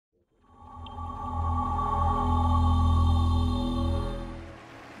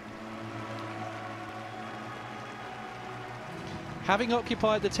Having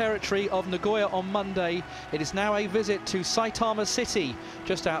occupied the territory of Nagoya on Monday, it is now a visit to Saitama City,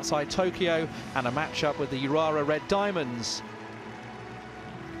 just outside Tokyo, and a match-up with the Urawa Red Diamonds.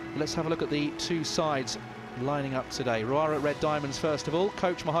 Let's have a look at the two sides lining up today. Urawa Red Diamonds, first of all.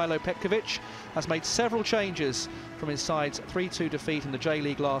 Coach Mihailo Petkovic has made several changes from his side's 3-2 defeat in the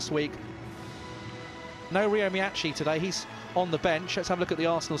J-League last week. No Ryo Miyachi today, he's on the bench. Let's have a look at the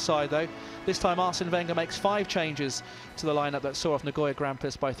Arsenal side though. This time Arsene Wenger makes 5 changes to the lineup that saw off Nagoya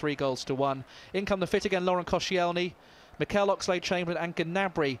Grampus by 3-1. In come the fit again Laurent Koscielny, Mikel Oxlade-Chamberlain and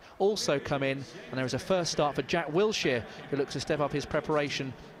Gnabry also come in, and there is a first start for Jack Wilshere, who looks to step up his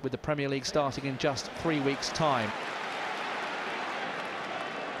preparation with the Premier League starting in just 3 weeks' time.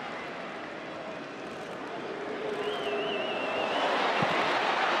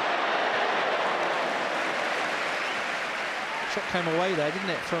 Shot came away there, didn't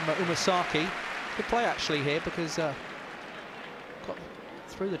it, from Umasaki. Good play actually here, because got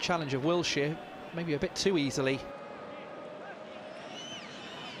through the challenge of Wilshere, maybe a bit too easily.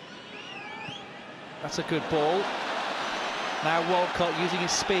 That's a good ball. Now Walcott using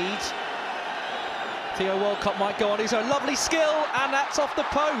his speed. Theo Walcott might go on his own. Lovely skill, and that's off the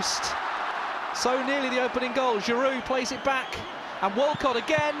post. So nearly the opening goal. Giroud plays it back, and Walcott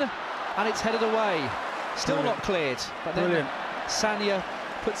again, and it's headed away. Still Brilliant. Not cleared, but then Brilliant. Sanya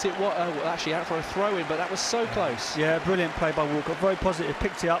puts it actually out for a throw-in, but that was so close. Yeah, brilliant play by Walcott. Very positive.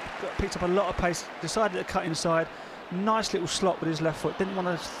 Picked up a lot of pace. Decided to cut inside. Nice little slot with his left foot. Didn't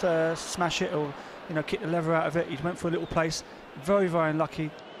want to smash it or kick the lever out of it. He went for a little place. Very, very unlucky.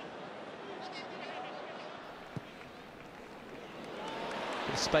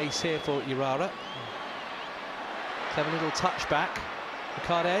 Bit of space here for Urawa. Clever little touch back.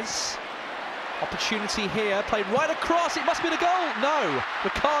 Ricardez. Opportunity here, played right across, it must be the goal! No!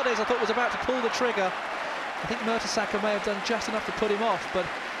 Ricardez, I thought, was about to pull the trigger. I think Mertesacker may have done just enough to put him off, but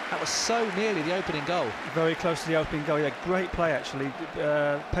that was so nearly the opening goal. Very close to the opening goal, yeah, great play actually.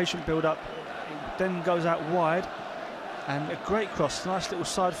 Patient build-up, then goes out wide, and a great cross, nice little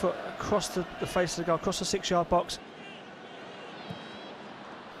side foot across the face of the goal, across the 6-yard box.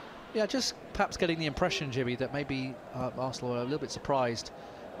 Yeah, just perhaps getting the impression, Jimmy, that maybe Arsenal were a little bit surprised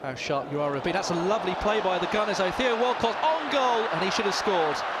how sharp Urawa have been. That's a lovely play by the Gunners. Theo Walcott on goal, and he should have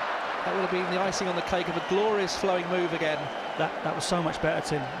scored. That would have been the icing on the cake of a glorious flowing move again. That was so much better,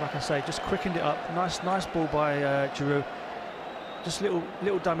 Tim. Like I say, just quickened it up. Nice ball by Giroud. Just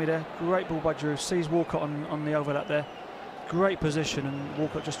little dummy there. Great ball by Giroud. Sees Walcott on the overlap there. Great position, and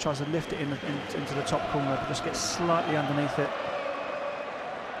Walcott just tries to lift it into the top corner, but just gets slightly underneath it.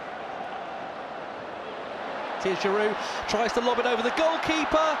 Here's Giroud, tries to lob it over the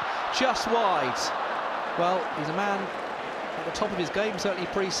goalkeeper, just wide. Well, he's a man at the top of his game, certainly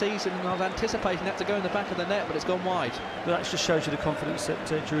pre-season, and I was anticipating that to go in the back of the net, but it's gone wide. Well, that just shows you the confidence that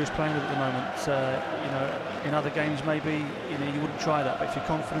Giroud's playing with at the moment. In other games maybe you wouldn't try that, but if you're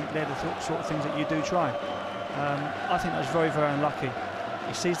confident, they're the sort of things that you do try. I think that was very, very unlucky.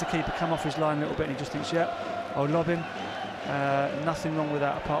 He sees the keeper come off his line a little bit, and he just thinks, yeah, I'll lob him. Nothing wrong with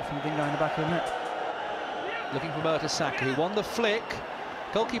that apart from being going in the back of the net. Looking for Mertesacker, who won the flick.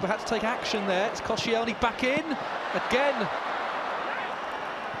 Goalkeeper had to take action there. It's Koscielny back in again.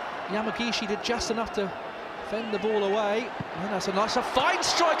 Yamagishi did just enough to fend the ball away. And that's a fine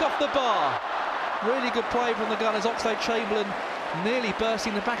strike off the bar. Really good play from the Gunners. Oxlade-Chamberlain nearly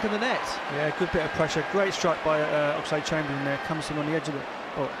bursting the back of the net. Yeah, good bit of pressure. Great strike by Oxlade-Chamberlain there. Comes in on the edge of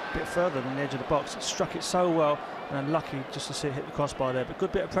a bit further than the edge of the box. Struck it so well, and unlucky just to see it hit the crossbar there. But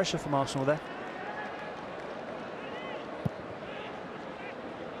good bit of pressure from Arsenal there.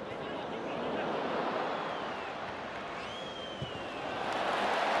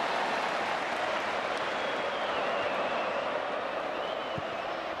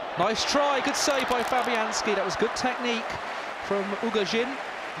 Nice try, good save by Fabianski. That was good technique from Ugajin,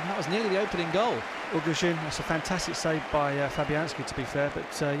 and that was nearly the opening goal. Ugajin, that's a fantastic save by Fabianski, to be fair. But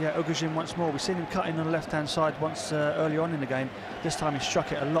yeah, Ugajin once more. We've seen him cutting on the left-hand side once early on in the game. This time he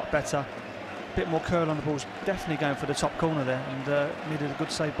struck it a lot better. A bit more curl on the balls. Definitely going for the top corner there, and needed a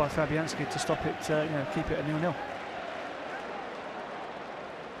good save by Fabianski to stop it, keep it at 0-0.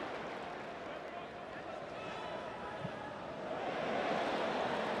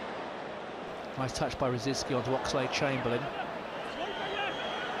 Nice touch by Rosicky onto Oxlade-Chamberlain.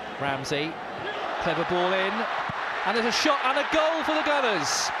 Ramsey, clever ball in, and there's a shot and a goal for the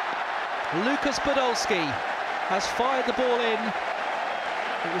Gunners. Lukas Podolski has fired the ball in.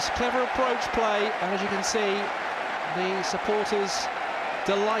 It was clever approach play, and as you can see, the supporters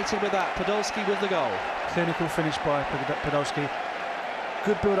delighted with that. Podolski with the goal. Clinical finish by Podolski.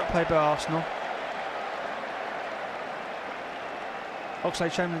 Good build-up play by Arsenal.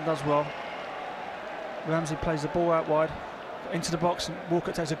 Oxlade-Chamberlain does well. Ramsey plays the ball out wide into the box, and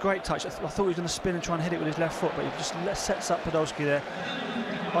Walker takes a great touch. I thought he was going to spin and try and hit it with his left foot, but he just sets up Podolski there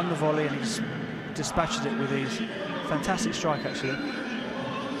on the volley, and he just dispatches it with ease. Fantastic strike, actually.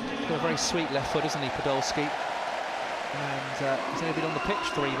 Got a very sweet left foot, isn't he, Podolski? And he's only been on the pitch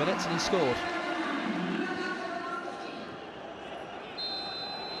 3 minutes and he scored.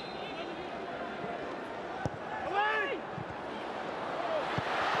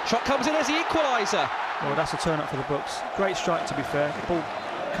 Shot comes in as the equaliser. Well, that's a turn-up for the books. Great strike, to be fair. The ball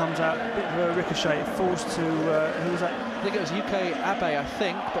comes out, a bit of a ricochet. It falls to, who was that? I think it was UK Abe, I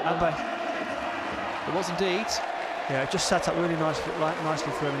think. But Abe. It was indeed. Yeah, it just sat up really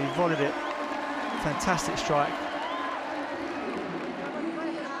nicely for him, and he volleyed it. Fantastic strike.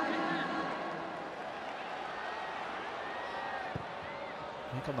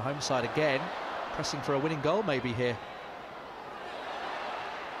 Back on the home side again, pressing for a winning goal maybe here.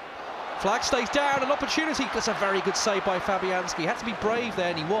 Flag stays down, an opportunity. That's a very good save by Fabianski. Had to be brave there,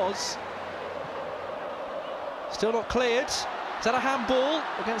 and he was. Still not cleared. Is that a handball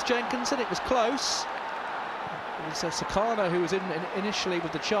against Jenkinson? It was close. It was Sakana who was in initially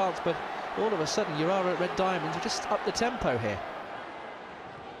with the chance, but all of a sudden Urawa at Red Diamonds have just upped the tempo here.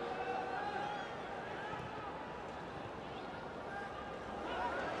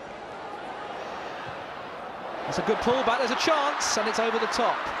 That's a good pullback, there's a chance, and it's over the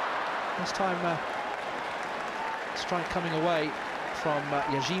top. This time, strike coming away from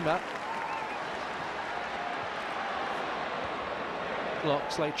Yajima.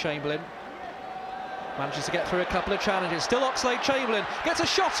 Oxlade-Chamberlain manages to get through a couple of challenges. Still Oxlade-Chamberlain gets a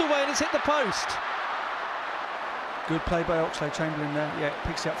shot away and it's hit the post. Good play by Oxlade-Chamberlain there. Yeah,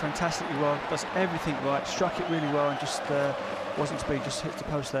 picks it up fantastically well, does everything right, struck it really well, and just wasn't to be, just hits the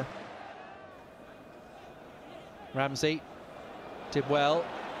post there. Ramsey did well.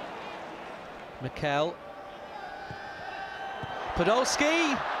 Mikel.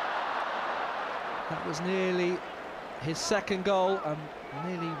 Podolski. That was nearly his second goal and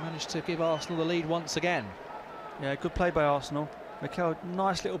nearly managed to give Arsenal the lead once again. Yeah, good play by Arsenal. Mikel,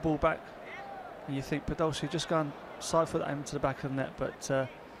 nice little ball back. And you think Podolski just gone side foot that into the back of the net, but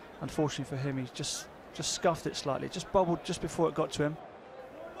unfortunately for him, he just scuffed it slightly. Just bobbled just before it got to him.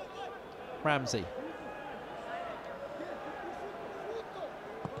 Ramsey.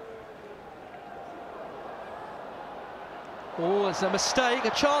 Oh, it's a mistake,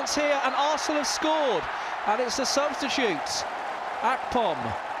 a chance here, and Arsenal have scored. And it's the substitute, Akpom.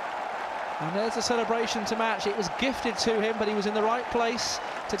 And there's a celebration to match. It was gifted to him, but he was in the right place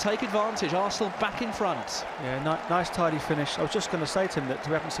to take advantage. Arsenal back in front. Yeah, nice tidy finish. I was just going to say to him that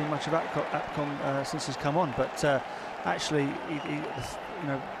we haven't seen much of Akpom since he's come on, but actually, you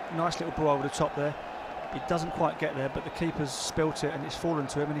know, nice little ball over the top there. He doesn't quite get there, but the keeper's spilt it and it's fallen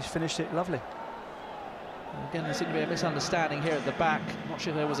to him, and he's finished it lovely. Again, there seemed to be a misunderstanding here at the back. Not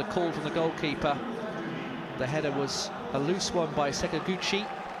sure there was a call from the goalkeeper. The header was a loose one by Sekaguchi.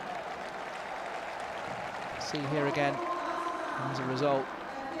 See here again, as a result,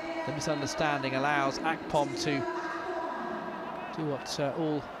 the misunderstanding allows Akpom to do what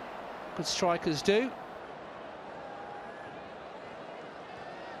all good strikers do.